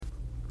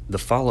The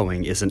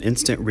following is an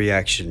instant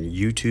reaction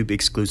YouTube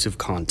exclusive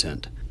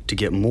content. To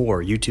get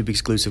more YouTube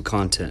exclusive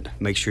content,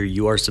 make sure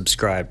you are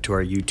subscribed to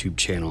our YouTube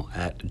channel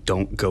at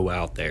Don't Go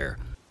Out There.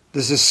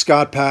 This is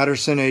Scott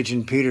Patterson,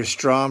 Agent Peter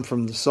Strom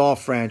from the Saw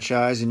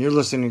franchise, and you're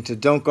listening to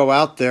Don't Go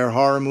Out There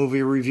Horror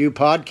Movie Review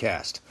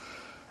Podcast.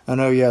 And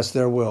oh yes,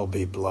 there will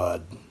be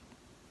blood.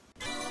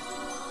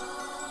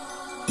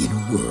 In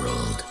a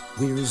world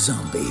where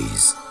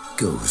zombies,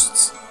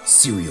 ghosts,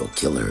 serial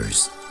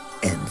killers,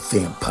 and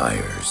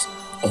vampires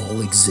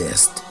all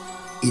exist,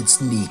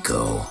 it's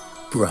Nico,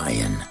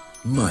 Brian,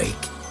 Mike,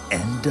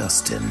 and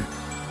Dustin,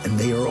 and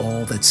they are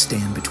all that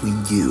stand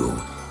between you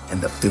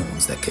and the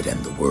films that could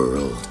end the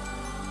world.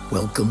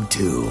 Welcome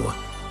to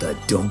the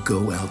Don't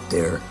Go Out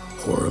There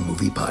Horror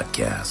Movie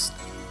Podcast.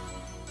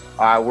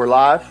 All right, we're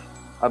live,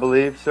 I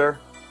believe, sir.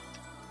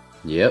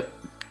 Yep.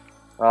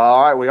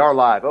 All right, we are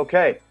live.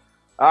 Okay.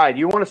 All right,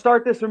 you want to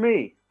start this or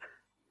me?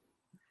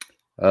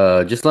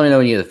 Just let me know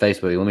when you get the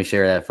Facebook. Let me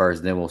share that first,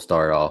 and then we'll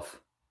start off.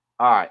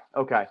 All right.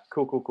 Okay.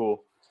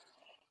 Cool.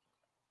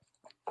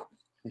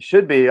 It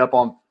should be up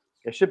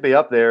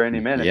there any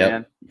minute,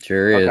 man.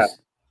 Sure is. Okay.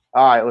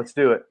 All right, let's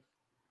do it.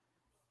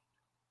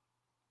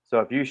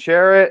 So if you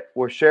share it,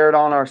 we'll share it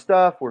on our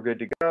stuff. We're good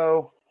to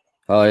go.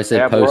 Oh, it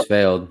said post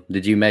failed.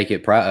 Did you make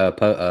it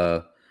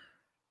can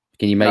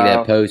you make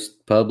that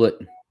post public?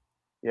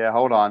 Yeah,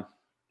 hold on.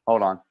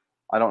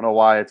 I don't know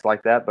why it's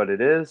like that, but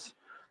it is.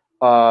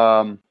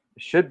 It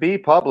should be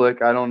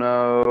public. I don't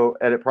know.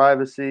 Edit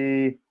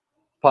privacy.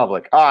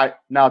 Public. All right,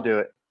 now do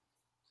it.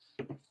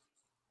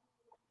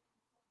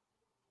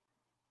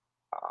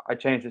 I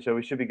changed it, so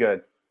we should be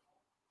good.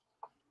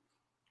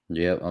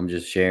 Yep, I'm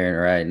just sharing it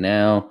right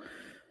now.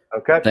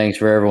 Okay. Thanks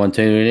for everyone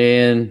tuning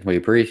in. We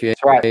appreciate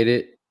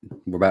it.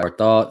 We're about our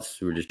thoughts.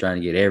 We're just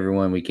trying to get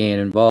everyone we can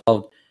involved.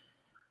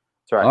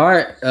 That's right. All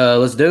right,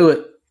 let's do it.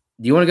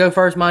 Do you want to go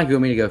first, Mike? You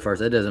want me to go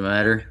first? That doesn't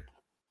matter.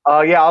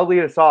 Yeah, I'll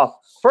lead us off.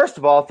 First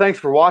of all, thanks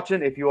for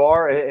watching. If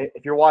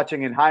you're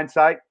watching in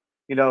hindsight,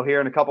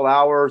 here in a couple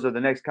hours or the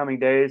next coming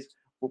days,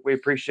 we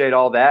appreciate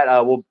all that.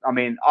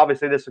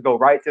 Obviously this will go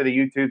right to the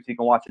YouTube, so you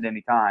can watch it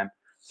anytime.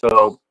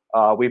 So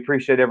we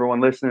appreciate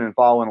everyone listening and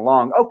following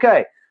along.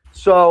 Okay,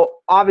 so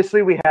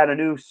obviously we had a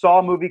new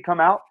Saw movie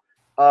come out.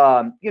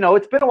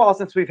 It's been a while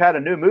since we've had a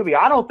new movie.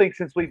 I don't think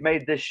since we've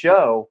made this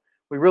show,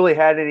 we really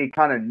had any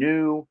kind of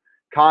new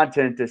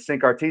content to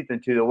sink our teeth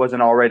into that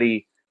wasn't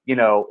already,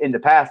 in the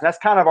past. And that's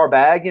kind of our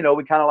bag. We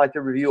kind of like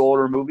to review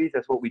older movies.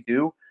 That's what we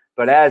do.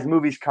 But as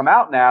movies come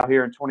out now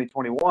here in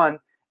 2021,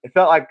 it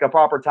felt like a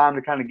proper time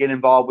to kind of get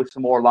involved with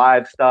some more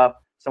live stuff,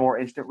 some more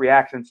instant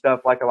reaction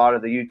stuff like a lot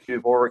of the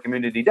YouTube horror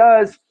community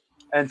does.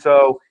 And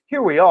so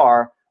here we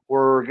are.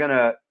 We're going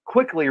to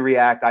quickly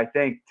react, I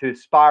think, to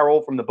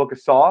Spiral from the Book of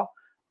Saw.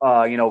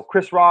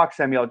 Chris Rock,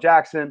 Samuel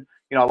Jackson,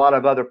 a lot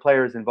of other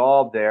players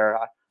involved there.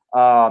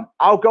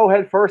 I'll go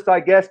ahead first, I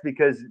guess,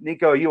 because,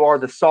 Nico, you are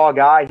the Saw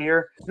guy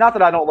here. Not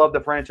that I don't love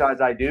the franchise.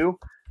 I do.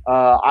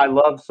 I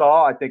love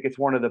Saw. I think it's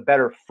one of the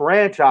better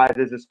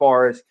franchises as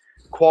far as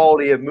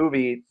quality of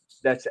movie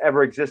that's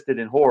ever existed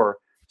in horror.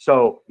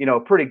 So,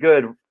 pretty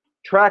good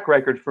track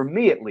record for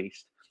me, at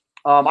least.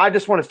 I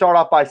just want to start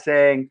off by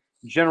saying,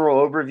 general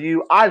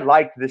overview, I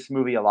liked this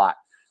movie a lot.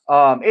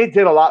 It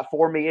did a lot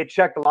for me. It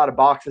checked a lot of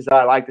boxes that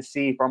I like to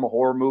see from a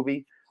horror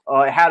movie.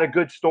 It had a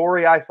good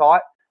story, I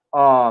thought.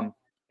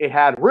 It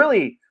had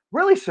really,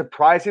 really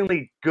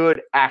surprisingly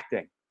good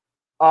acting.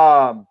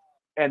 And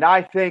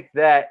I think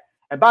that,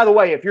 and by the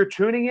way, if you're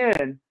tuning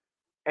in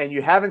and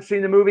you haven't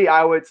seen the movie,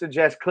 I would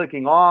suggest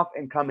clicking off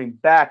and coming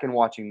back and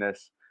watching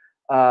this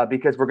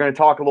because we're going to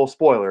talk a little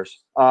spoilers.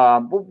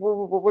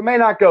 We may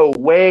not go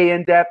way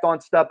in depth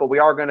on stuff, but we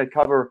are going to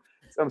cover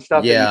some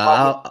stuff.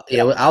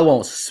 I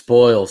won't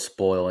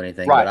spoil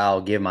anything, right. But I'll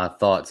give my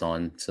thoughts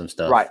on some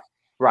stuff.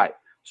 Right.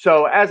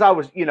 So as I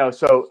was,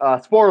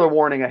 spoiler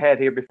warning ahead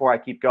here before I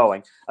keep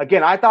going.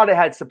 Again, I thought it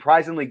had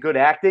surprisingly good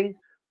acting.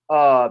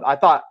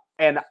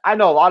 And I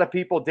know a lot of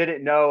people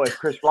didn't know if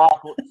Chris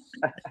Rock.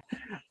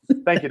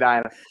 Thank you,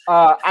 Diana.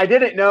 I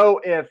didn't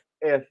know if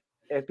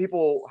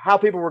how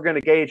people were going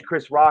to gauge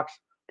Chris Rock's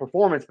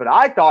performance, but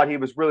I thought he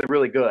was really,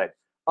 really good.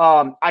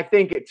 I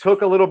think it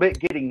took a little bit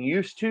getting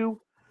used to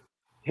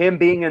him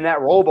being in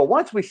that role, but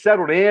once we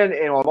settled in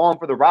and were along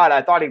for the ride,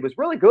 I thought he was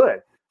really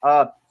good.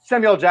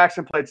 Samuel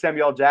Jackson played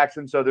Samuel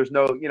Jackson, so there's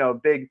no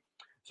big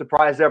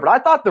surprise there. But I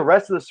thought the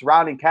rest of the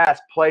surrounding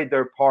cast played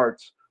their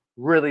parts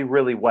really,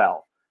 really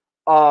well.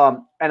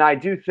 And I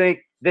do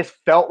think this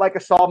felt like a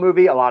Saw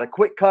movie. A lot of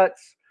quick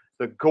cuts.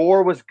 The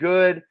gore was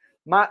good.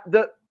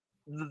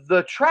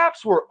 The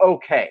traps were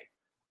okay,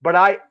 but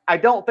I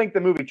don't think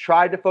the movie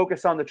tried to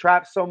focus on the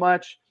traps so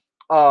much.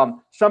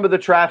 Some of the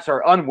traps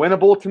are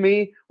unwinnable to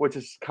me, which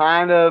is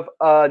kind of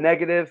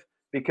negative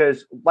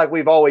because, like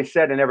we've always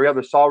said in every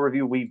other Saw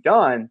review we've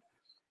done,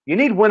 you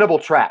need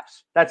winnable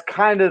traps. That's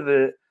kind of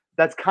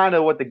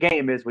what the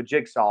game is with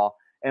Jigsaw.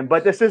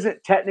 But this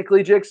isn't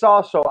technically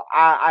Jigsaw, so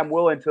I'm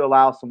willing to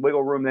allow some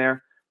wiggle room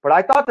there. But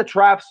I thought the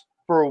traps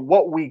for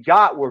what we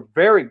got were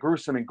very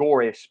gruesome and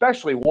gory,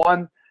 especially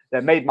one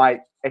that made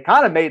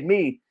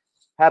me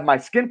had my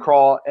skin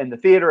crawl in the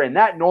theater, and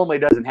that normally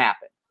doesn't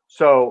happen.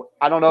 So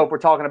I don't know if we're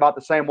talking about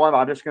the same one, but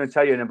I'm just going to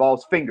tell you it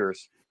involves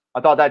fingers. I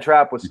thought that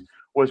trap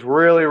was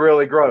really,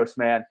 really gross,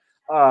 man.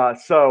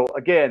 So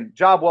again,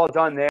 job well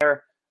done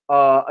there.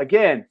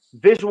 Again,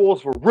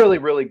 visuals were really,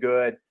 really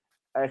good.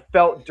 It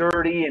felt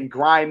dirty and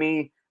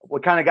grimy. We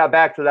kind of got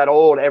back to that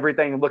old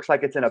everything looks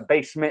like it's in a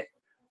basement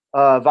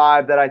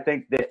vibe that I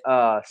think that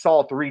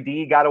Saw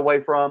 3D got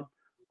away from,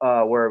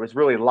 where it was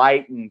really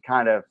light and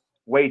kind of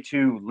way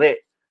too lit,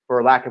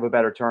 for lack of a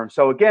better term.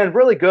 So again,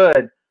 really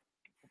good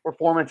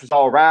performances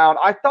all around.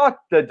 I thought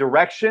the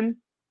direction,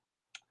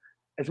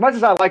 as much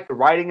as I like the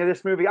writing of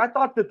this movie, I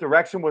thought the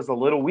direction was a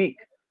little weak.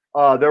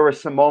 There were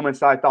some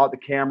moments I thought the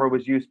camera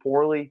was used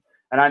poorly.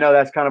 And I know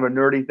that's kind of a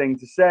nerdy thing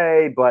to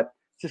say, but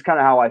it's just kind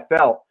of how I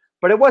felt.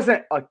 But it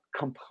wasn't a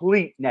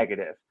complete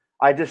negative.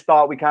 I just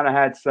thought we kind of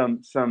had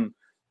some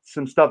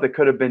stuff that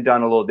could have been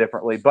done a little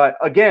differently. But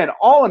again,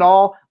 all in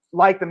all,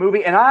 like the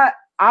movie. And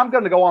I'm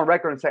going to go on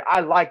record and say I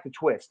like the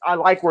twist. I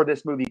like where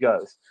this movie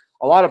goes.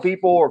 A lot of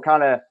people are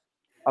kind of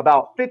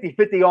about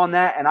 50-50 on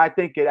that, and I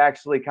think it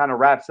actually kind of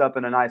wraps up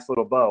in a nice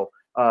little bow.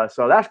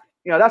 So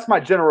that's my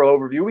general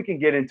overview. We can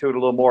get into it a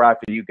little more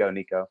after you go,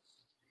 Nico.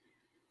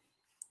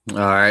 All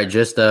right,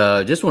 just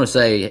want to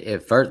say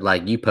at first,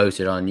 like you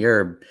posted on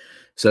your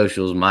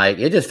socials, Mike,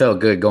 it just felt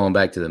good going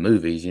back to the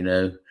movies.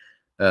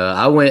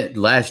 I went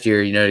last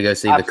year, to go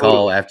see The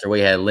Call after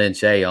we had Lin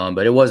Shaye on,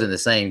 but it wasn't the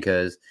same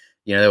because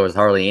there was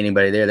hardly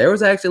anybody there. There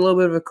was actually a little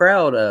bit of a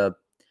crowd.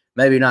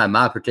 Maybe not in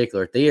my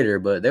particular theater,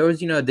 but there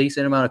was a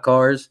decent amount of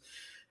cars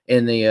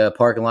in the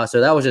parking lot.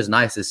 So that was just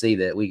nice to see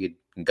that we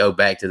could go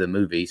back to the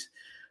movies.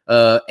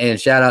 And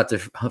shout out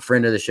to a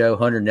friend of the show,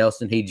 Hunter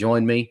Nelson. He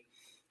joined me.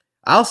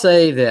 I'll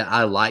say that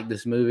I like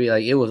this movie.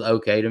 Like, it was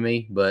okay to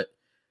me, but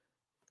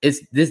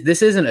this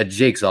isn't a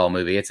Jigsaw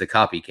movie. It's a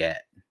copycat.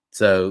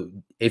 So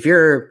if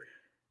you're,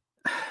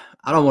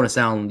 I don't want to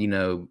sound,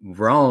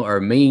 wrong or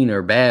mean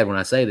or bad when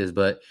I say this,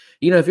 but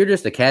if you're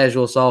just a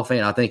casual Saw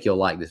fan, I think you'll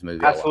like this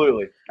movie.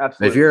 Absolutely.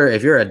 If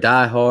you're a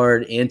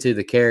diehard into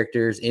the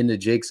characters, into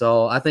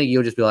Jigsaw, I think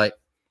you'll just be like,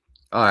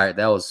 all right,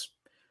 that was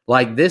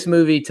like this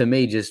movie to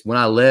me. Just when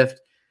I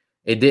left,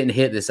 it didn't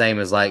hit the same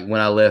as like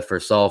when I left for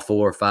Saw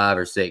 4, 5,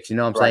 or 6. You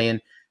know what I'm saying?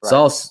 Right.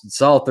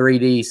 Saw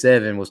 3D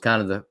 7 was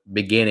kind of the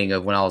beginning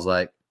of when I was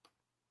like,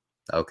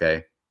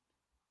 okay,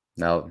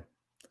 no.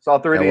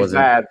 Saw 3D is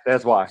bad.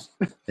 That's why.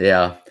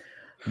 Yeah.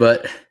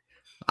 But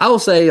I will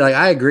say, like,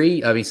 I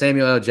agree. I mean,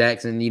 Samuel L.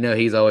 Jackson,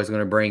 he's always going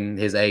to bring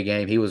his A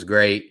game. He was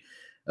great.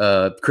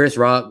 Chris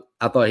Rock,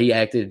 I thought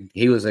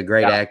he was a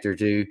great actor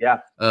too. Yeah.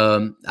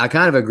 I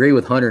kind of agree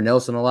with Hunter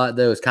Nelson a lot,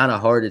 though. It's kind of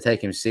hard to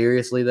take him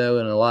seriously, though,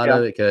 in a lot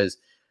of it, because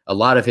a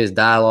lot of his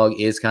dialogue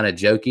is kind of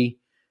jokey,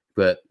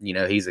 but,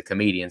 he's a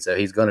comedian, so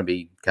he's going to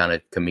be kind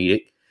of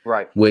comedic.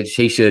 Right. Which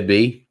he should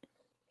be.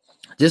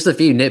 Just a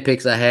few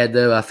nitpicks I had,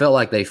 though. I felt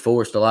like they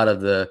forced a lot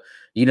of the,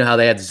 how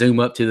they had to zoom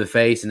up to the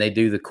face and they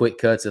do the quick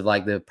cuts of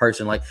like the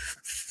person, like,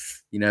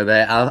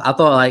 that I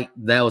thought like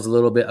that was a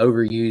little bit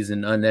overused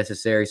and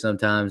unnecessary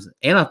sometimes.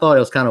 And I thought it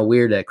was kind of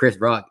weird that Chris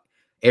Rock,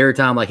 every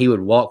time like he would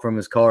walk from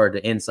his car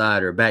to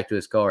inside or back to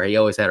his car, he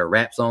always had a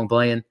rap song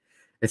playing.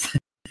 It's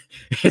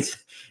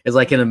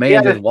like, can a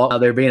man just walk out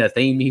there being a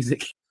theme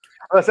music?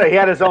 Let's say he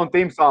had his own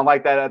theme song,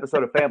 like that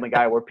episode of Family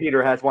Guy where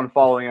Peter has one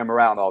following him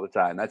around all the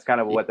time. That's kind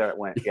of what there it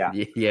went. Yeah.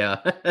 Yeah.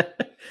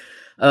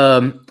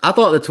 I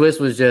thought the twist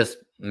was just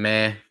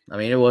meh. I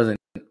mean, it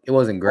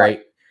wasn't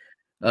great.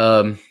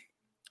 I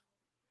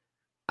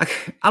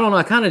don't know.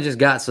 I kind of just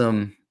got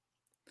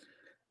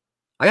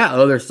I got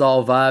other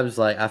Saw vibes.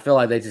 Like, I feel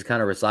like they just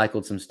kind of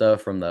recycled some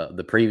stuff from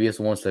the previous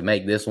ones to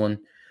make this one.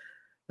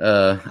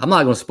 I'm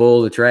not going to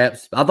spoil the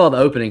traps. I thought the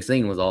opening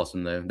scene was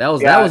awesome, though. That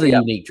was a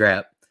unique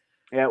trap.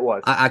 Yeah, it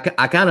was.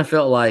 I kind of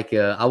felt like,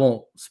 I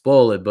won't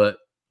spoil it, but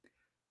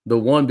the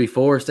one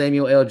before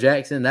Samuel L.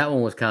 Jackson, that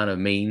one was kind of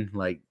mean.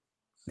 Like,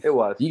 it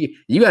was.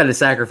 You got to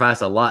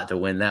sacrifice a lot to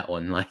win that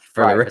one, like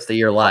for the rest of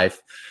your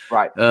life.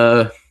 Right.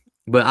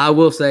 But I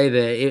will say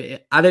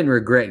that I didn't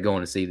regret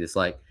going to see this.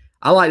 Like,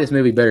 I like this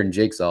movie better than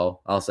Jigsaw.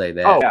 I'll say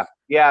that. Oh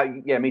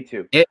yeah, me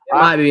too. It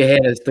might be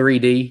ahead of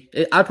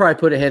 3D. I'd probably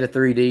put it ahead of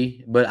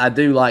 3D, but I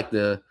do like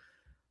the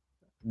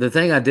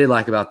thing I did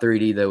like about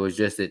 3D though was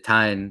just it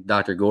tying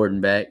Dr.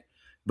 Gordon back,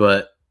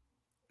 but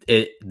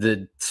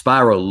the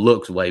Spiral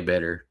looks way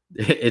better.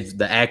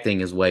 The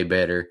acting is way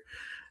better.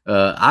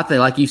 I think,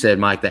 like you said,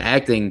 Mike, the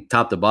acting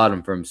top to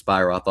bottom from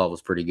Spiral I thought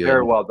was pretty good.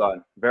 Very well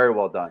done. Very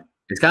well done.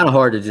 It's kind of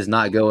hard to just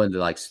not go into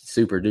like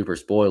super duper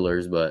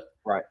spoilers, but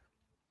right.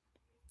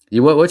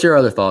 What's your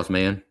other thoughts,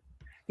 man?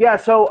 Yeah.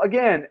 So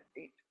again,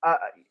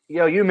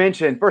 you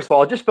mentioned, first of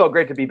all, it just felt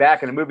great to be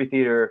back in a movie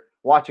theater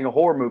watching a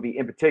horror movie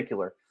in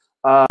particular.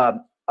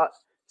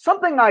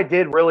 Something I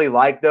did really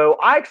like, though,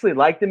 I actually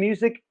liked the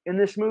music in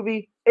this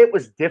movie. It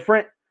was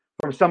different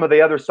from some of the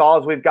other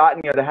Saws we've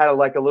gotten. They had a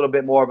little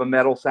bit more of a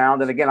metal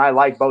sound. And again, I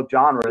like both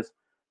genres,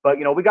 but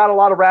we got a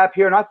lot of rap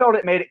here, and I felt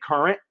it made it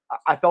current.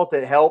 I felt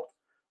it helped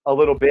a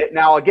little bit.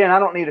 Now, again, I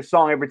don't need a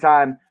song every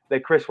time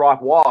that Chris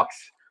Rock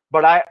walks,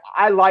 but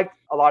I liked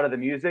a lot of the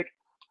music.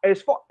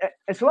 as far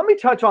and so let me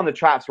touch on the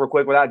traps real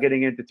quick without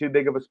getting into too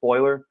big of a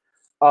spoiler.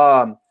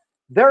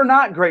 They're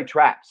not great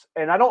traps,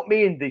 and I don't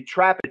mean the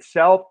trap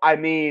itself. I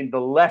mean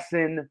the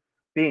lesson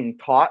being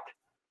taught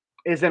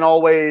isn't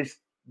always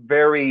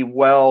very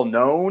well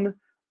known.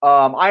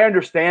 I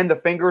understand the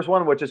fingers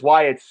one, which is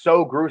why it's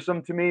so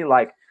gruesome to me.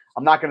 Like,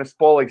 I'm not going to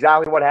spoil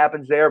exactly what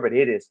happens there, but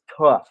it is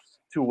tough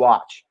to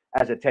watch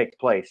as it takes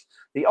place.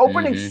 The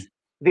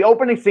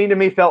opening scene to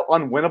me felt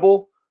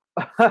unwinnable.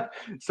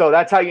 So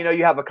that's how you know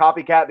you have a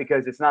copycat,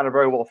 because it's not a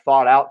very well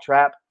thought out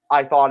trap,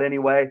 I thought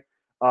anyway.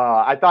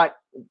 I thought,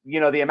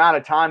 the amount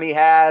of time he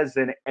has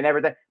and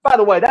everything. By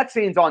the way, that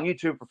scene's on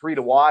YouTube for free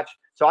to watch,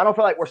 so I don't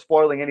feel like we're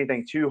spoiling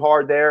anything too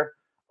hard there.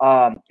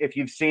 If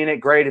you've seen it,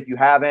 great. If you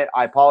haven't,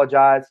 I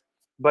apologize.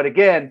 But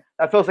again,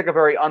 that feels like a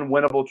very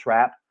unwinnable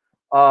trap.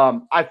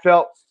 I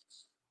felt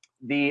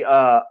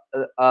the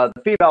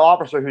female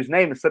officer, whose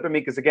name is slipping me,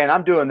 because again,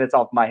 I'm doing this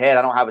off my head.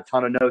 I don't have a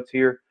ton of notes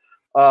here.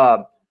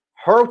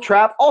 Her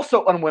trap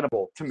also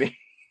unwinnable to me,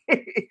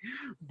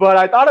 but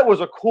I thought it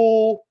was a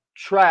cool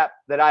trap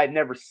that I had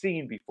never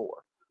seen before,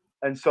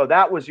 and so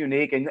that was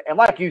unique. And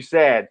like you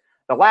said,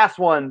 the last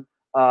one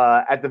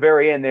at the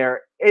very end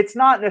there, it's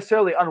not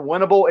necessarily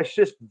unwinnable. It's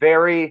just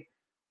very,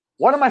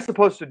 what am I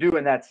supposed to do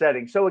in that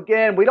setting? So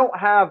again, we don't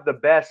have the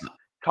best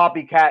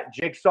copycat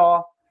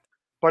Jigsaw,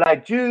 but I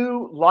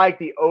do like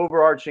the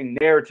overarching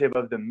narrative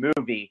of the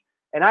movie.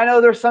 And I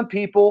know there's some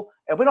people,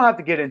 and we don't have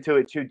to get into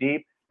it too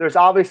deep, there's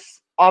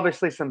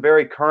obviously some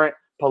very current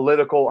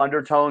political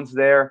undertones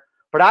there,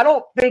 but I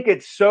don't think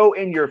it's so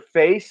in your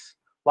face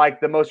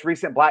like the most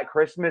recent Black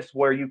Christmas,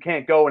 where you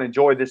can't go and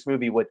enjoy this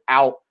movie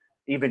without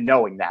even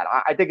knowing that.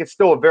 I think it's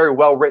still a very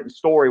well-written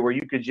story where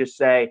you could just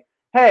say,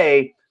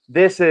 hey,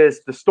 this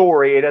is the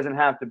story. It doesn't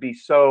have to be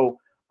so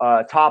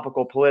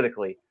topical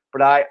politically.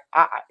 But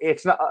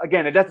it's not,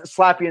 again, it doesn't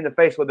slap you in the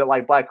face with it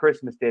like Black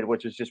Christmas did,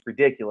 which is just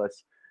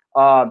ridiculous.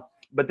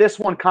 But this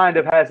one kind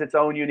of has its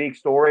own unique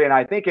story, and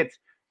I think it's,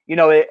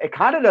 it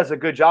kind of does a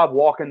good job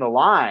walking the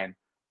line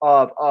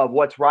of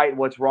what's right and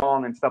what's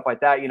wrong and stuff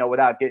like that,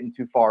 without getting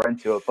too far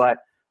into it. But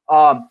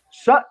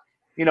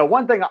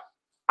one thing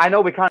I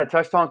know we kind of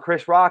touched on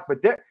Chris Rock,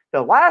 but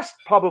the last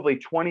probably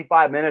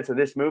 25 minutes of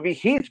this movie,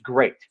 he's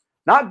great.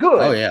 Not good.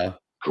 Oh yeah,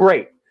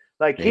 great.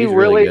 Like, yeah,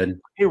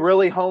 he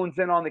really hones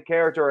in on the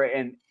character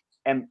and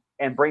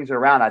brings it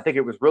around. I think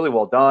it was really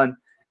well done.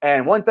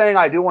 And one thing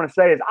I do want to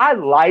say is I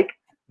like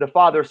the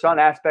father-son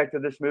aspect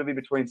of this movie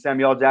between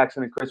Samuel L.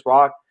 Jackson and Chris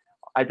Rock.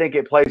 I think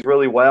it plays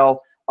really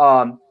well.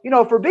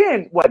 For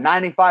being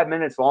 95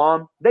 minutes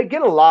long, they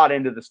get a lot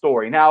into the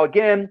story. Now,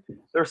 again,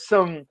 there's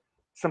some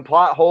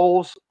plot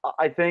holes,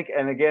 I think,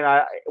 and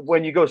again,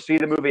 when you go see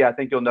the movie, I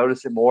think you'll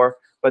notice it more.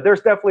 But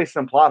there's definitely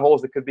some plot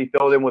holes that could be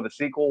filled in with a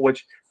sequel,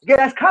 which, again,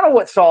 that's kind of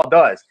what Saw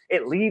does.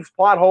 It leaves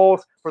plot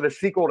holes for the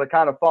sequel to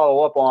kind of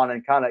follow up on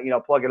and kind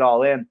of, plug it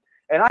all in.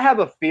 And I have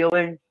a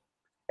feeling,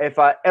 if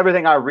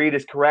everything I read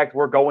is correct,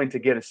 we're going to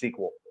get a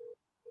sequel.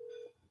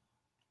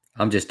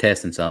 I'm just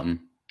testing something.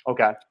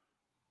 Okay.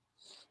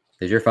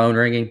 Is your phone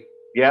ringing?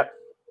 Yep.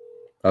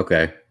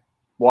 Okay.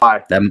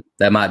 Why?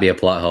 That might be a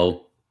plot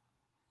hole.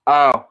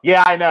 Oh,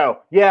 yeah, I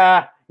know.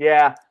 Yeah.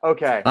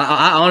 Okay.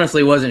 I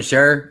honestly wasn't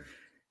sure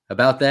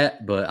about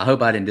that, but I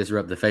hope I didn't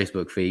disrupt the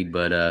Facebook feed.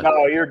 But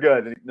no, you're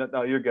good.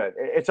 No, you're good.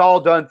 It's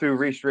all done through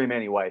Restream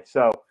anyway.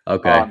 So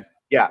okay.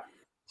 Yeah.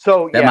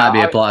 So that might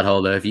be a plot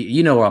hole though. If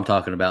you know what I'm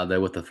talking about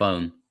though with the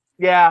phone.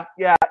 Yeah.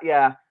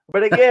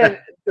 But again,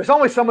 there's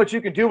only so much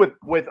you can do with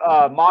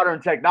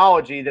modern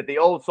technology that the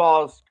old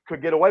Saws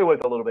could get away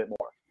with a little bit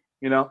more.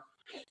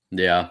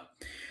 Yeah,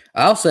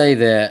 I'll say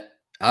that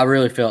I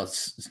really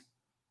felt.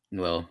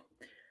 Well,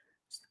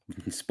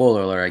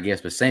 spoiler alert, I guess,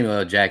 but Samuel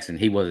L. Jackson,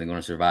 he wasn't going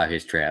to survive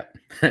his trap.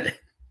 He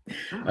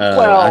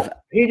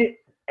did,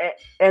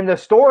 and the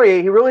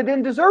story, he really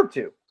didn't deserve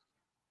to.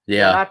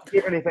 Yeah, not to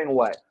give anything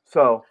away.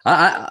 So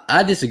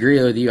I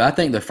disagree with you. I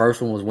think the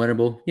first one was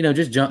winnable.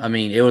 Just jump. I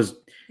mean, it was.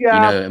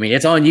 Yeah.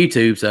 It's on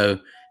YouTube, so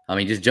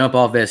just jump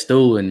off that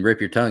stool and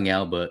rip your tongue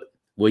out. But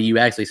will you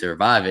actually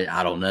survive it?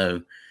 I don't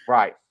know.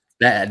 Right.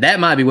 That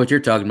might be what you're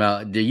talking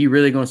about. Are you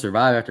really going to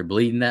survive after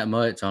bleeding that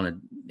much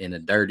in a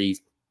dirty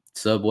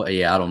subway?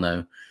 Yeah, I don't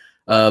know.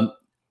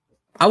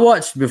 I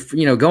watched,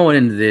 going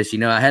into this,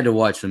 I had to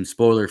watch some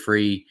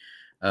spoiler-free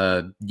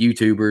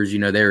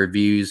YouTubers, their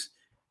reviews.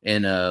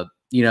 And,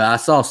 I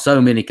saw so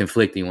many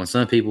conflicting ones.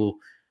 Some people,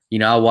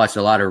 I watched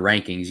a lot of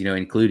rankings,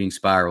 including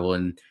Spiral.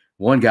 And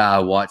one guy I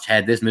watched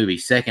had this movie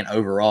second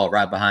overall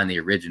right behind the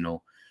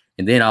original.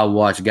 And then I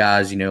watched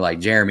guys, like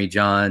Jeremy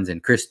Johns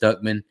and Chris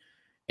Stuckman.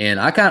 And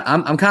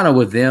I'm kind of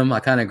with them.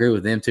 I kind of agree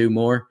with them too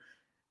more.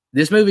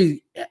 This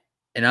movie,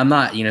 and I'm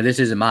not, this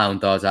isn't my own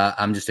thoughts.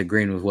 I'm just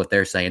agreeing with what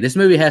they're saying. This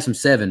movie has some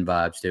Seven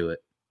vibes to it.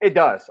 It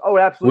does. Oh,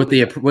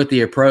 absolutely. With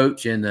the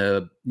approach and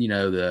the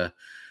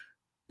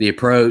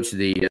approach,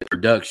 the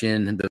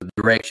production, the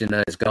direction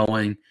that it's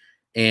going,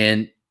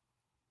 and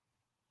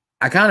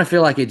I kind of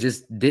feel like it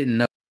just didn't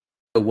know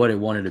what it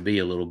wanted to be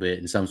a little bit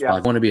in some spots.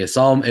 It wanted to be a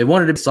Saw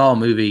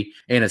movie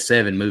and a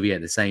Seven movie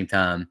at the same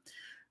time.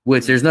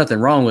 which there's nothing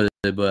wrong with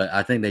it, but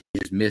I think they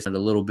just missed it a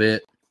little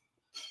bit.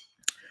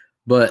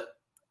 But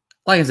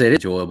like I said,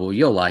 it's enjoyable.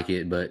 You'll like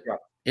it, but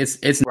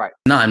it's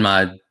not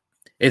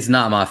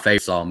my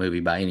favorite Saw movie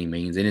by any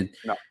means. And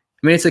I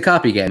mean, it's a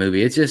copycat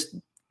movie. It's just,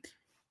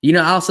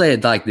 I'll say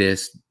it like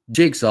this.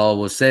 Jigsaw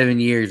was 7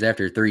 years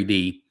after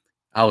 3D.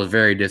 I was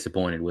very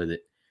disappointed with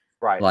it.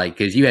 Right. Like,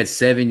 because you had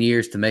 7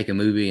 years to make a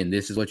movie and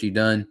this is what you've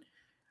done.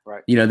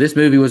 Right. This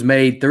movie was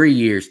made 3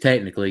 years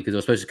technically because it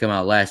was supposed to come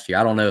out last year.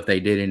 I don't know if they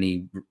did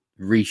any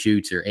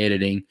reshoots or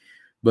editing,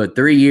 but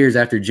 3 years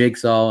after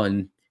Jigsaw,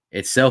 and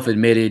it's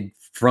self-admitted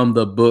from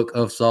the book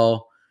of Saw.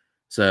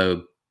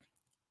 So,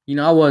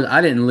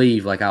 I didn't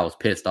leave like I was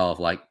pissed off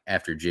like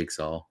after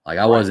Jigsaw. Like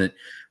I wasn't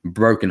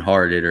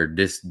brokenhearted or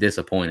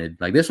disappointed.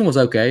 Like this one was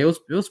okay. It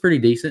was pretty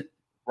decent.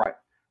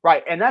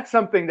 Right. And that's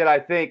something that I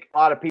think a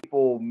lot of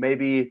people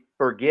maybe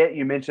forget.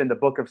 You mentioned the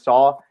Book of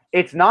Saw.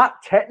 It's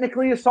not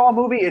technically a Saw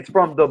movie. It's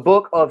from the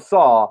Book of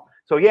Saw.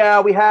 So,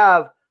 yeah, we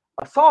have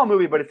a Saw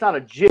movie, but it's not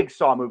a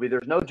Jigsaw movie.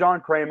 There's no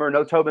John Kramer,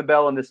 no Tobin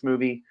Bell in this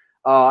movie,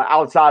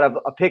 outside of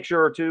a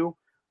picture or two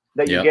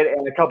that you get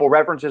and a couple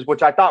references,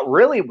 which I thought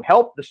really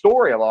helped the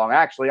story along,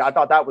 actually. I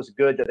thought that was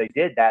good that they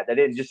did that. They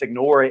didn't just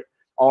ignore it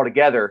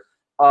altogether.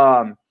 They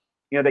kind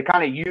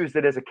of used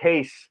it as a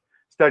case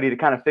study to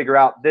kind of figure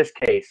out this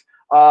case.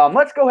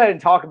 Let's go ahead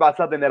and talk about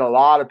something that a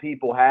lot of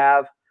people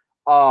have.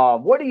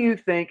 What do you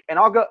think? And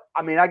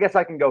I guess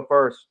I can go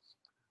first.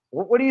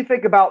 What do you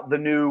think about the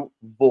new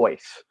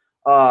voice?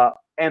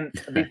 And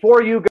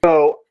before you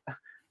go,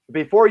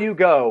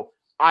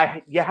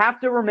 you have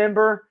to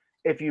remember,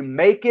 if you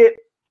make it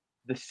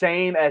the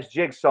same as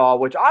Jigsaw,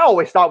 which I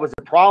always thought was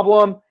a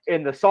problem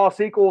in the Saw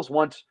sequels.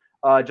 Once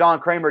John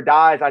Kramer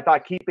dies, I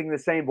thought keeping the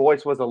same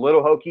voice was a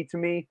little hokey to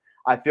me.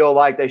 I feel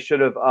like they should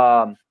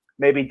have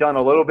maybe done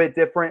a little bit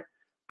different.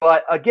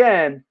 But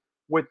again,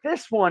 with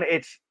this one,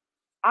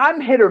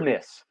 I'm hit or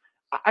miss.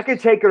 I can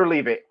take it or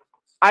leave it.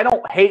 I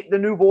don't hate the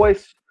new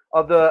voice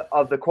of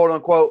the quote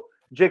unquote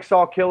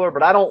Jigsaw killer,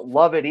 but I don't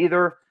love it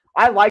either.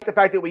 I like the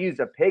fact that we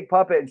used a pig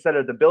puppet instead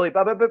of the Billy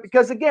puppet, but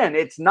because again,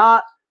 it's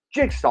not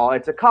Jigsaw,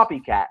 it's a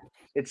copycat.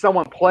 It's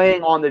someone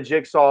playing on the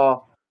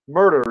Jigsaw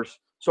murders.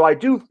 So I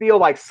do feel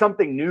like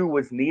something new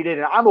was needed,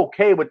 and I'm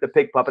okay with the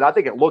pig puppet. I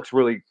think it looks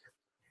really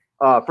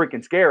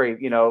freaking scary,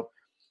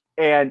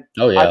 And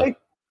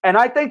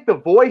I think the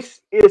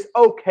voice is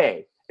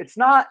okay. It's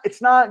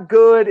not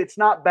good. It's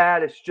not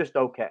bad. It's just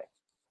okay.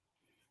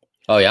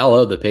 Oh yeah, I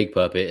love the pig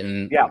puppet,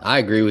 and I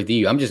agree with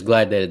you. I'm just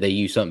glad that they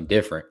used something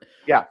different.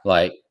 Yeah,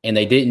 and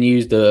they didn't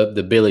use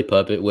the Billy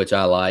puppet, which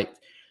I liked.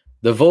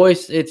 The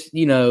voice, it's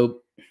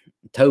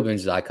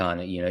Tobin's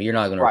iconic. You're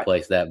not going to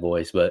replace that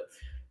voice, but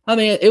I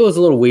mean, it was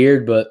a little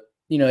weird, but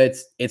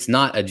it's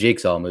not a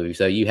Jigsaw movie,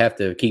 so you have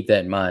to keep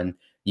that in mind.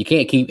 You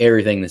can't keep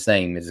everything the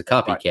same. It's a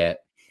copycat.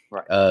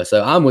 Right.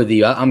 So I'm with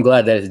you. I'm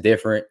glad that it's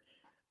different.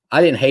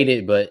 I didn't hate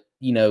it, but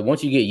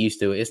once you get used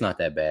to it, it's not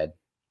that bad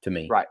to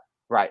me.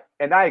 Right.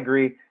 And I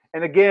agree.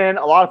 And again,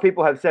 a lot of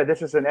people have said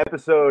this is an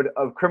episode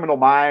of Criminal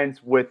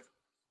Minds with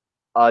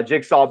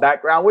Jigsaw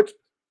background, which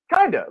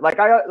kind of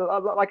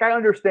I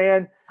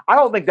understand. I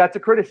don't think that's a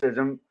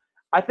criticism.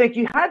 I think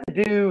you had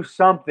to do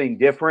something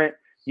different.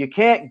 You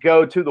can't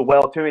go to the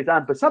well too many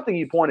times, but something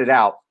you pointed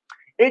out,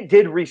 it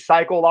did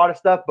recycle a lot of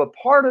stuff, but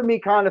part of me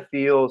kind of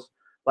feels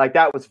like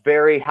that was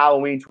very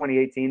Halloween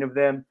 2018 of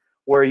them,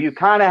 where you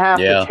kind of have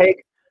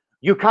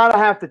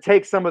to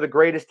take some of the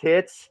greatest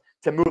hits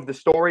to move the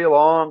story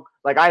along.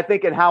 Like I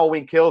think in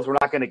Halloween Kills, we're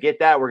not going to get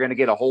that. We're going to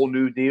get a whole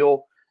new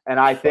deal. And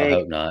I think, I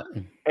hope not.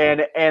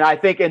 And I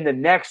think in the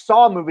next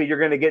Saw movie, you're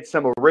going to get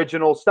some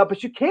original stuff,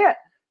 but you can't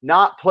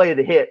not play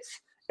the hits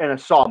in a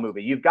Saw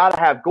movie. You've got to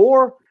have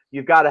gore.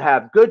 You've got to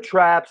have good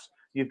traps.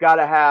 You've got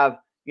to have,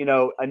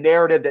 a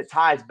narrative that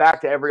ties back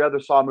to every other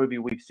Saw movie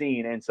we've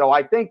seen. And so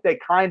I think they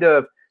kind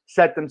of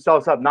set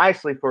themselves up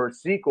nicely for a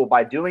sequel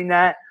by doing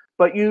that.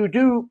 But you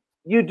do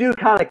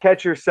kind of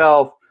catch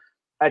yourself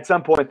at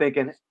some point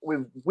thinking,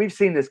 we've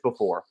seen this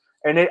before.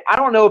 And I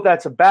don't know if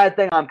that's a bad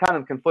thing. I'm kind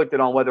of conflicted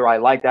on whether I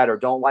like that or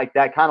don't like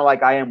that, kind of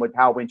like I am with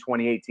Halloween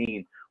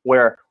 2018,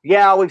 where,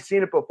 we've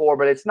seen it before,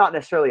 but it's not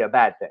necessarily a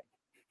bad thing.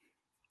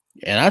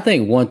 And I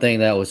think one thing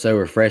that was so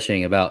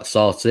refreshing about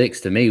Saw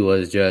 6 to me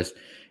was just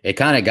it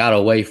kind of got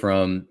away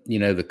from,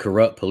 the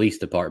corrupt police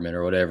department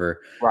or whatever.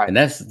 Right. And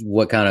that's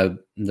what kind of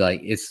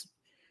it's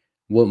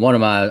what one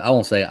of my, I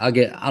won't say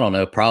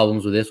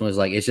problems with this one is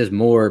it's just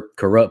more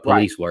corrupt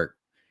police work.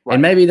 Right.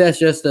 And maybe that's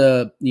just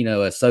a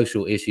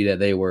social issue that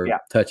they were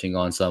touching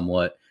on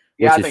somewhat,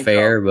 which is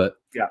fair.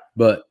 So.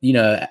 But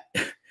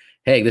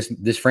hey,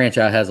 this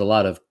franchise has a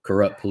lot of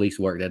corrupt police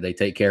work that they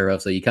take care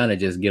of, so you kind of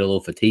just get a little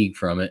fatigued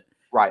from it.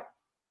 Right.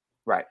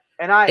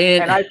 And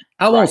I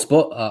won't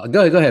spoil.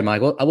 Go ahead,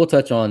 Michael. I will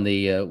touch on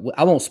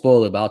I won't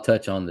spoil it, but I'll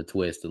touch on the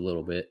twist a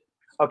little bit.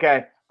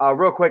 Okay.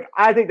 Real quick,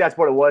 I think that's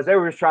what it was. They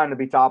were just trying to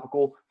be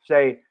topical,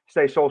 stay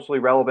socially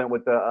relevant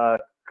with the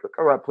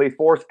corrupt police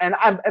force. And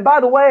by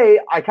the way,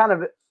 I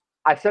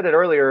said it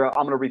earlier.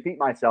 I'm going to repeat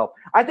myself.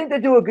 I think they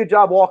do a good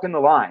job walking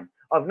the line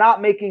of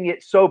not making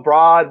it so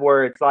broad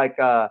where it's like,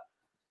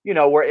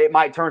 where it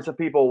might turn some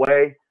people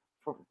away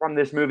from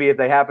this movie if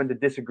they happen to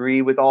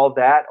disagree with all of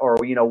that, or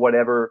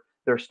whatever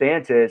their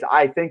stance is.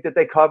 I think that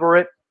they cover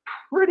it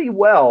pretty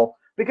well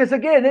because,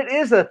 again, it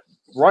is a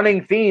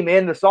running theme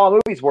in the Saw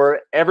movies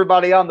where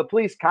everybody on the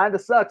police kind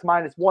of sucks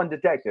minus one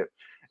detective.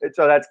 And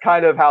so that's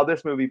kind of how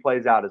this movie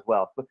plays out as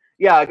well. But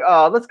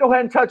yeah, let's go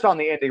ahead and touch on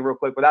the ending real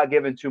quick without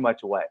giving too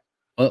much away.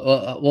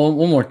 Well,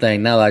 one more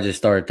thing. Now that I just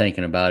started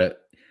thinking about it,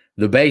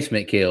 the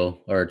basement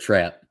kill or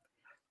trap.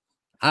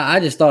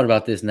 I just thought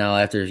about this now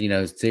after,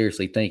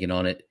 seriously thinking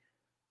on it.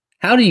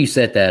 How do you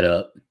set that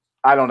up?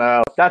 I don't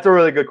know. That's a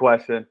really good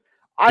question.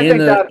 I think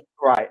that's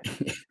right.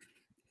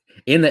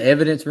 In the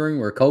evidence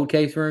room or cold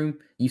case room,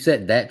 you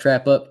set that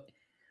trap up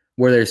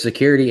where there's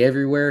security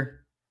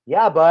everywhere?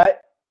 Yeah,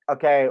 but,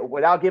 okay,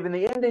 without giving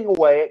the ending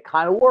away, it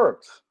kind of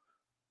works.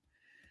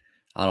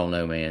 I don't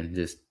know, man.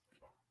 Just,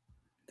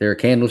 there a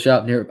candle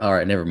shop near? All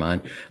right, never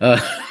mind. Hey,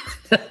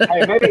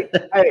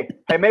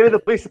 maybe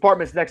the police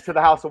department's next to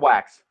the House of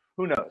Wax.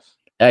 Who knows?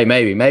 Hey,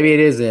 maybe it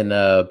is in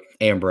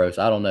Ambrose.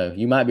 I don't know.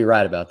 You might be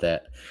right about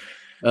that.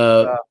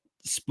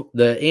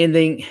 The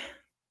ending, I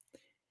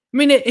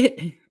mean,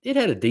 it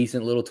had a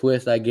decent little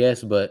twist, I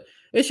guess, but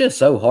it's just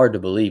so hard to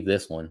believe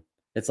this one.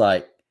 It's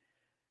like,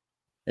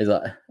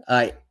 all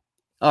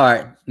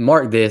right,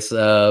 mark this,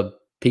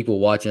 people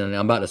watching, and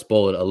I'm about to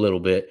spoil it a little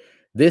bit.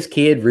 This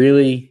kid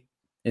really,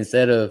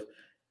 instead of,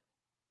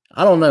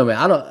 I don't know,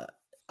 man.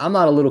 I'm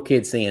not a little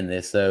kid seeing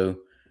this, so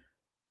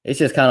it's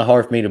just kind of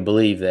hard for me to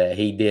believe that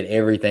he did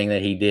everything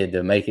that he did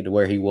to make it to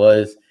where he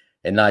was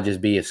and not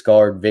just be a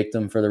scarred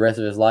victim for the rest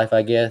of his life,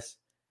 I guess.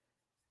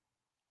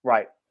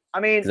 Right. I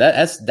mean,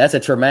 that's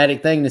a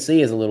traumatic thing to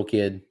see as a little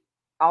kid.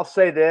 I'll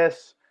say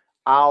this.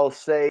 I'll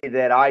say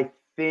that I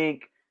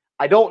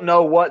don't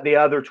know what the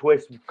other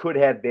twist could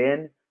have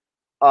been.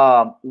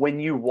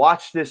 When you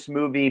watch this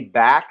movie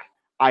back,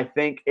 I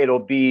think it'll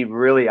be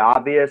really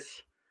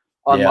obvious.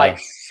 Unlike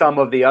some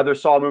of the other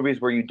Saw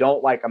movies where you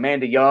don't, like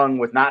Amanda Young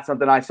was not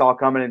something I saw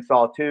coming in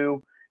Saw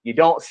 2. You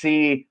don't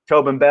see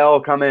Tobin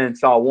Bell coming in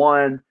Saw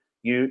 1.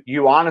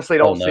 You honestly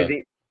don't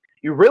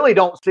you really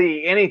don't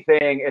see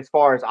anything as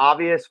far as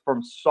obvious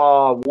from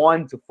Saw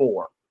 1 to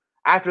 4.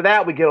 After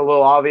that, we get a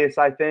little obvious,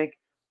 I think.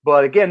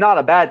 But again, not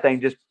a bad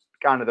thing, just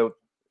kind of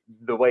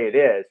the way it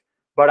is.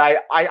 But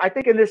I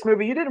think in this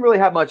movie, you didn't really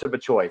have much of a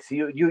choice.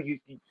 You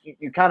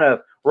kind of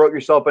wrote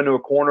yourself into a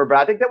corner, but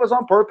I think that was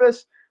on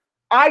purpose.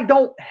 I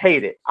don't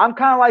hate it. I'm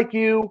kind of like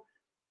you,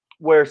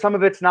 where some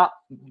of it's not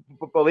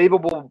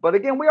believable. But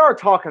again, we are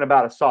talking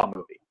about a Saw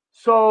movie.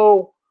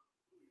 So,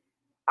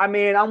 I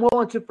mean, I'm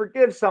willing to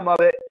forgive some of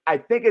it. I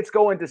think it's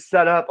going to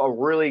set up a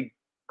really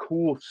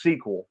cool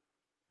sequel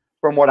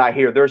from what I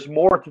hear. There's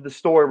more to the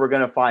story we're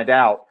going to find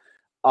out.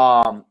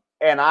 But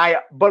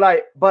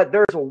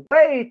there's a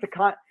way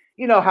to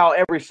how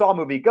every Saw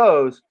movie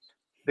goes.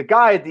 The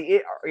guy at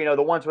the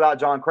ones without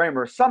John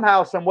Kramer,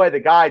 somehow, some way,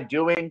 the guy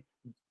doing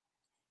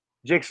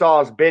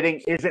Jigsaw's bidding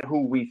isn't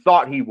who we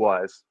thought he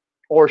was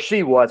or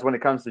she was when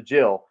it comes to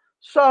Jill.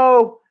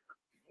 So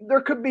there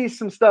could be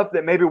some stuff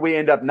that maybe we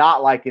end up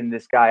not liking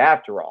this guy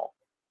after all.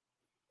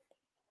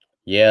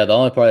 Yeah, the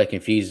only part that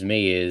confuses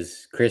me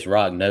is Chris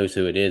Rock knows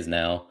who it is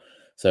now.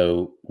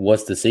 So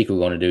what's the sequel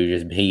going to do?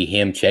 Just be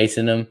him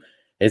chasing him?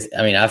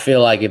 I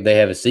feel like if they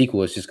have a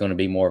sequel, it's just going to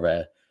be more of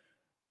a,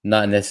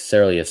 not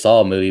necessarily a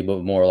Saw movie,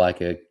 but more like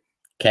a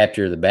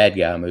capture the bad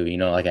guy movie,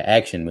 like an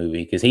action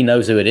movie, because he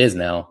knows who it is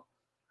now.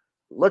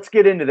 Let's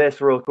get into this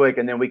real quick,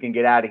 and then we can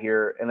get out of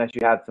here unless you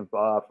have some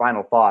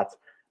final thoughts.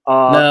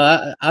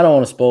 No, I don't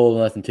want to spoil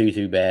nothing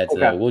too bad,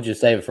 so we'll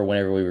just save it for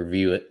whenever we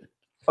review it.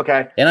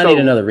 Okay. And I need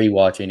another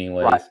rewatch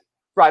anyways.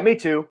 Right, me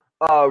too.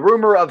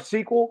 Rumor of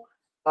sequel.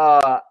 We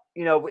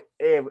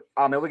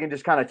can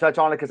just kind of touch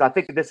on it because I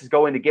think that this is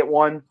going to get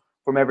one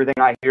from everything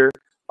I hear.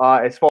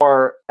 As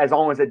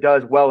long as it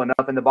does well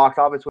enough in the box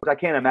office, which I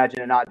can't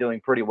imagine it not doing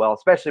pretty well,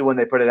 especially when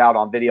they put it out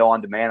on video on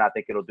demand. I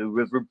think it'll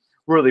do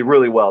really,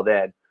 really well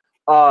then.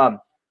 From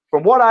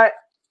what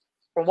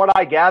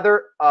I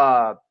gather,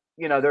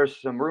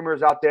 there's some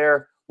rumors out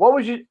there. What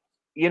would you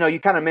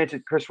kind of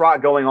mentioned Chris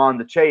Rock going on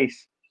the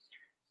chase.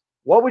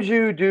 What would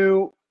you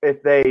do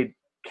if they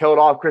killed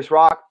off Chris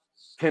Rock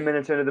 10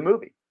 minutes into the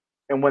movie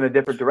and went a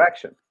different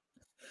direction?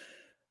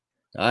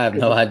 I have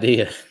no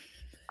idea.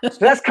 So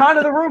that's kind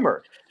of the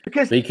rumor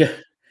because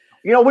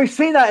we've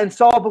seen that in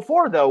Saw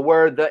before though,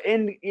 where the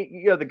end,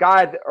 the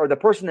guy or the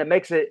person that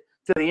makes it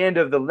to the end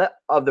of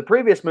the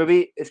previous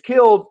movie is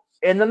killed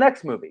in the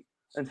next movie.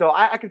 And so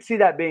I could see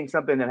that being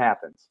something that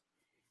happens.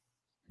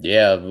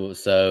 Yeah.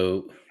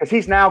 So because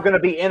he's now going to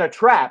be in a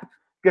trap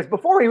because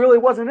before he really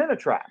wasn't in a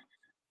trap.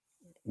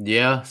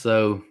 Yeah.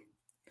 So,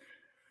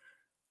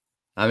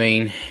 I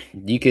mean,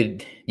 you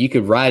could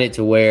write it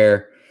to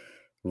where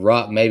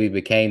Rock maybe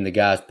became the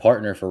guy's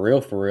partner for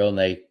real, and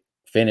they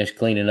finished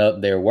cleaning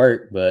up their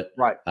work, but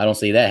right. I don't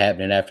see that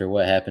happening after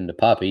what happened to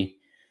Poppy.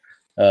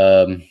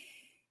 I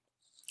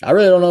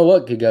really don't know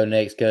what could go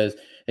next because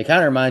it kind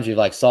of reminds you of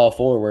like Saw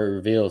 4 where it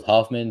reveals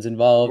Hoffman's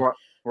involved,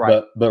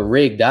 right. But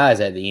Rigg dies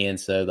at the end,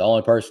 so the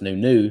only person who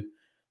knew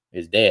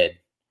is dead.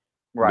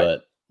 Right.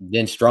 But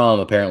then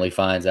Strom apparently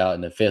finds out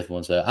in the 5th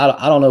one. So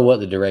I don't know what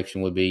the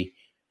direction would be,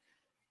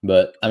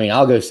 but I mean,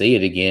 I'll go see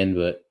it again.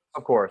 But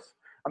Of course.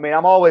 I mean,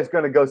 I'm always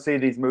going to go see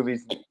these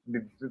movies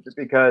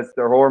because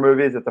they're horror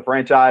movies. It's a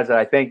franchise that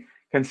I think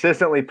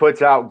consistently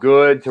puts out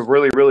good to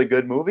really, really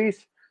good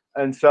movies.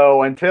 And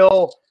so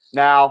until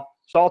now,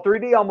 Saw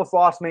 3D almost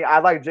lost me. I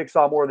like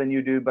Jigsaw more than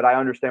you do, but I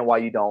understand why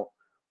you don't.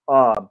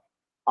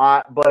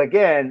 But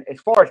again, as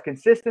far as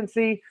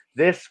consistency,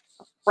 this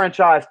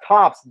franchise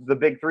tops the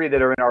big three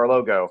that are in our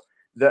logo.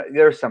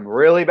 There's some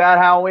really bad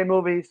Halloween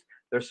movies.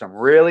 There's some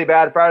really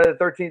bad Friday the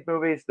 13th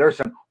movies. There's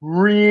some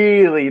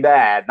really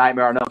bad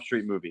Nightmare on Elm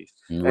Street movies.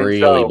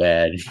 Really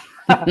bad.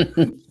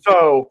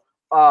 So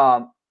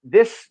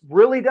this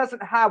really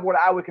doesn't have what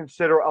I would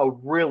consider a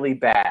really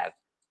bad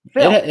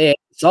film.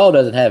 Saw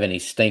doesn't have any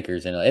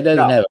stinkers in it. It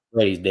doesn't have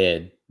Freddy's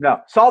Dead. No,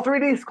 Saw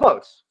 3D is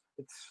close.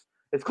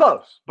 It's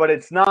close, but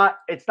it's not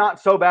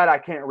so bad I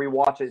can't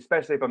rewatch it,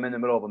 especially if I'm in the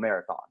middle of a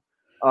marathon.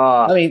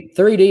 I mean,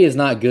 3D is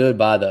not good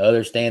by the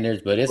other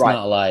standards, but it's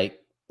not like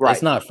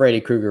it's not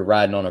Freddy Krueger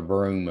riding on a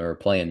broom or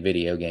playing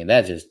video game.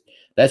 That's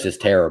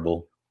just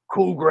terrible.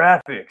 Cool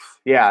graphics.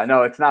 Yeah,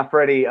 no, it's not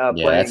Freddy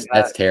playing.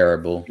 That's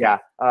terrible. Yeah,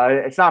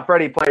 it's not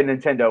Freddy playing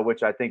Nintendo,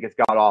 which I think is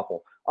god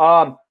awful.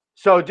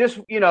 So just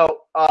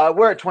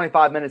we're at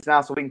 25 minutes now,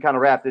 so we can kind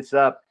of wrap this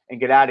up and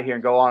get out of here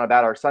and go on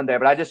about our Sunday.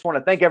 But I just want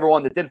to thank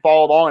everyone that did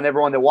follow along and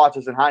everyone that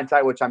watches in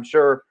hindsight, which I'm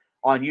sure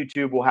on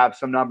YouTube will have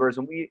some numbers,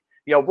 and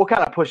we'll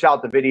kind of push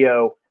out the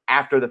video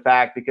after the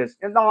fact because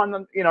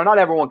not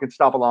everyone can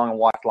stop along and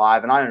watch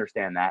live, and I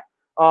understand that.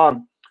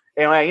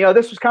 And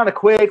this was kind of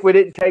quick. We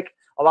didn't take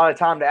a lot of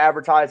time to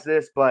advertise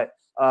this, but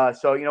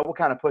so we'll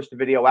kind of push the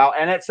video out,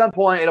 and at some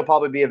point it'll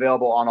probably be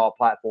available on all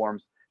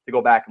platforms to go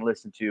back and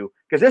listen to,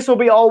 because this will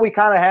be all we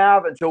kind of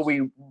have until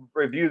we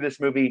review this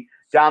movie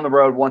down the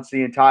road once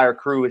the entire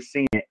crew has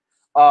seen it.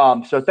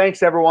 So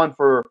thanks everyone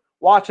for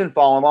watching,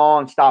 following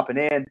along, stopping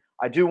in.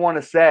 I do want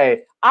to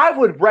say I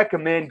would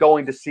recommend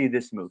going to see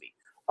this movie.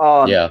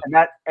 I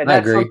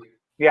agree.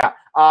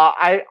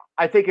 I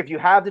think if you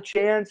have the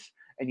chance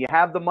and you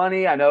have the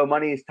money, I know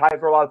money is tight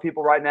for a lot of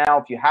people right now.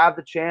 If you have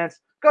the chance,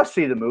 go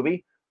see the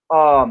movie.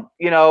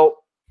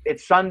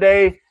 It's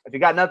Sunday. If you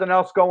got nothing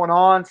else going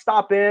on,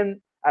 stop in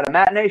at a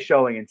matinee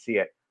showing and see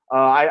it.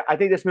 I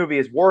think this movie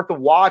is worth a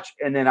watch,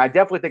 and then I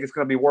definitely think it's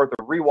going to be worth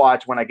a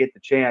rewatch when I get the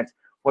chance,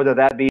 whether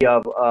that be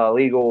of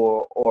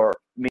legal or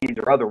means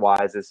or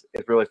otherwise is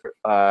really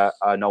for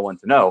no one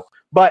to know.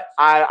 But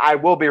I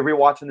will be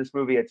rewatching this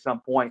movie at some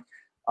point,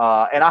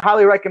 and I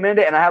highly recommend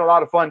it, and I had a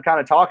lot of fun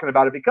kind of talking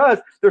about it because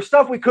there's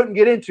stuff we couldn't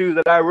get into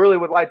that I really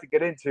would like to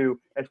get into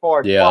as far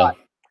as plot.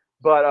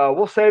 But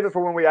we'll save it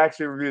for when we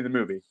actually review the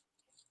movie.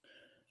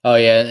 Oh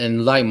yeah,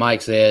 and like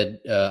Mike said,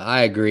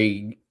 I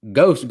agree.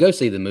 Go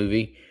see the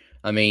movie.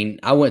 I mean,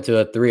 I went to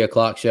a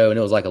 3:00 show and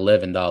it was like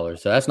 $11,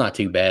 so that's not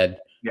too bad.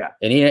 Yeah,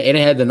 and it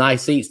had the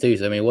nice seats too.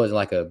 So I mean, it wasn't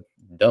like a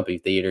dumpy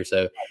theater.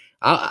 So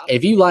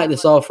if you like the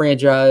Saw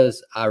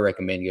franchise, I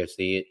recommend go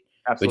see it.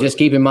 Absolutely. But just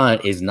keep in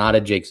mind, it's not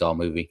a Jigsaw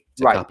movie.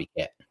 It's a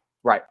copycat.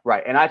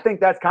 Right. And I think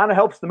that kind of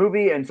helps the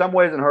movie in some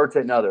ways and hurts it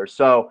in others.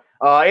 So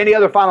any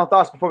other final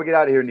thoughts before we get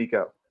out of here,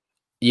 Nico?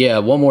 Yeah,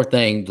 one more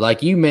thing.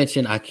 Like you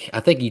mentioned, I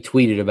think you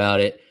tweeted about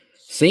it.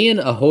 Seeing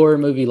a horror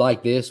movie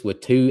like this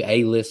with two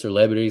A-list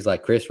celebrities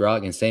like Chris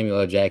Rock and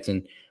Samuel L.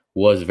 Jackson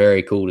was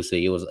very cool to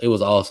see. It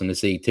was awesome to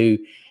see too.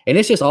 And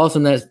it's just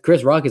awesome that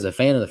Chris Rock is a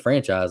fan of the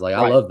franchise. Like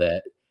I love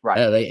that. Right.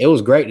 It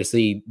was great to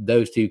see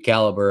those two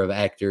caliber of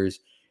actors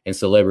and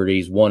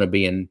celebrities want to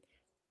be in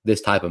this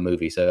type of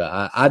movie.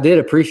 So I did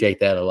appreciate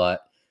that a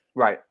lot.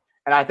 Right.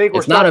 And I think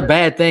it's not a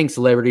bad thing,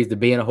 celebrities, to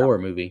be in a horror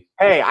movie.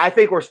 Hey, I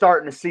think we're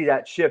starting to see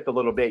that shift a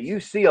little bit.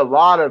 You see a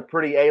lot of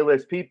pretty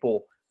A-list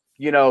people,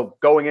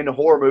 going into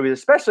horror movies,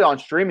 especially on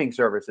streaming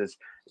services.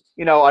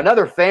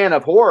 Another fan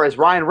of horror is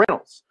Ryan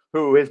Reynolds,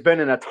 who has been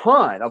in a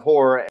ton of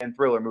horror and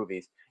thriller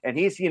movies. And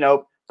he's,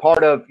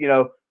 part of,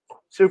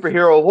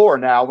 superhero horror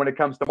now when it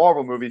comes to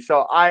Marvel movies.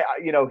 So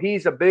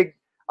he's a big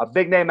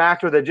name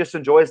actor that just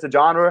enjoys the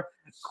genre.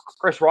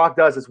 Chris Rock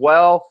does as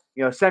well.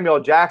 Samuel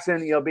Jackson,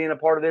 being a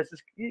part of this,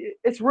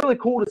 it's really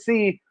cool to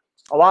see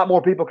a lot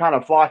more people kind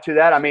of flock to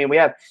that. I mean, we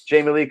have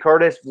Jamie Lee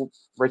Curtis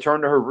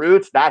return to her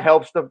roots. That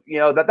helps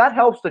that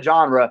helps the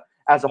genre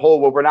as a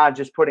whole, where we're not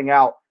just putting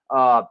out,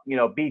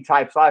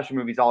 B-type slasher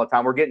movies all the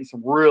time. We're getting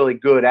some really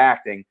good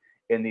acting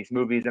in these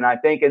movies. And I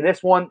think in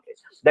this one,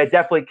 that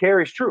definitely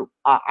carries true.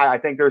 I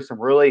think there's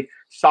some really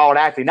solid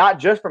acting, not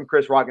just from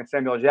Chris Rock and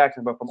Samuel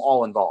Jackson, but from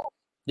all involved.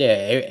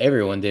 Yeah,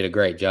 everyone did a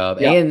great job.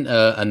 Yeah. And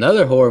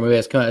another horror movie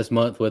that's coming this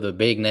month with a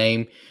big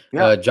name,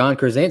 John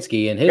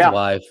Krasinski and his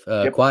wife,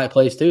 Quiet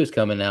Place 2 is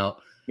coming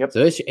out. Yep. So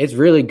it's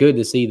really good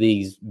to see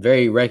these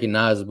very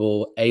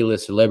recognizable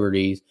A-list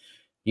celebrities,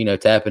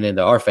 tapping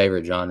into our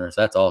favorite genres.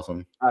 That's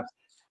awesome.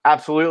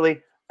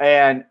 Absolutely.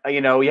 And,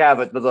 we have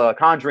the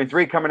Conjuring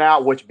 3 coming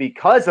out, which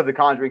because of the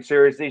Conjuring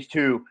series, these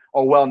two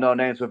are well-known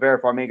names with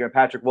Vera Farmiga and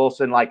Patrick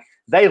Wilson. Like,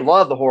 they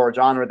love the horror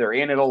genre. They're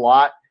in it a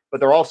lot, but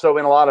they're also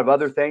in a lot of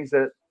other things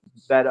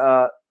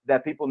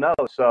that people know.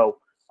 So,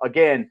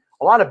 again,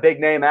 a lot of big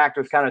name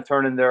actors kind of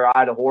turning their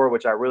eye to horror,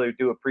 which I really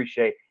do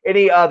appreciate.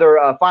 Any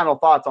other final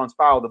thoughts on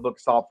Spiral, the Book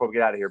of Saw, before we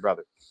get out of here,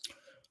 brother?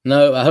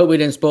 No, I hope we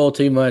didn't spoil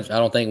too much. I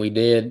don't think we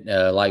did.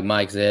 Like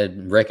Mike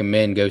said,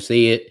 recommend go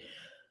see it.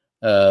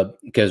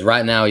 Because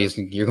right now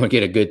you're going to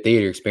get a good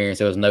theater experience.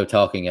 There was no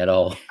talking at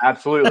all.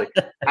 Absolutely.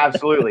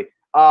 Absolutely.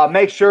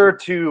 Make sure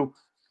to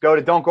go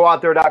to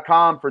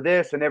don'tgooutthere.com for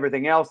this and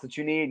everything else that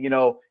you need,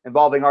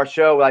 involving our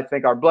show. I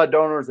thank our blood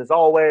donors as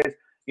always.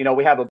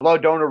 We have a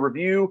blood donor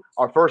review,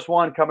 our first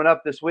one coming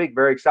up this week.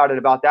 Very excited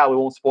about that. We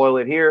won't spoil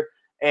it here.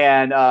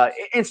 And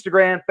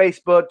Instagram,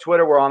 Facebook,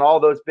 Twitter, we're on all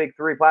those big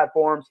 3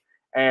 platforms.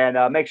 And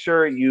make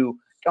sure you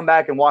come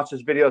back and watch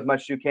this video as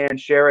much as you can.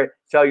 Share it.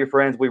 Tell your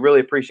friends. We really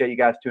appreciate you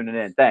guys tuning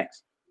in.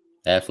 Thanks.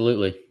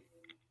 Absolutely.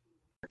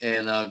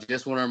 And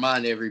just want to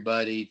remind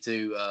everybody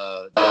to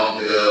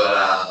don't go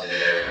out.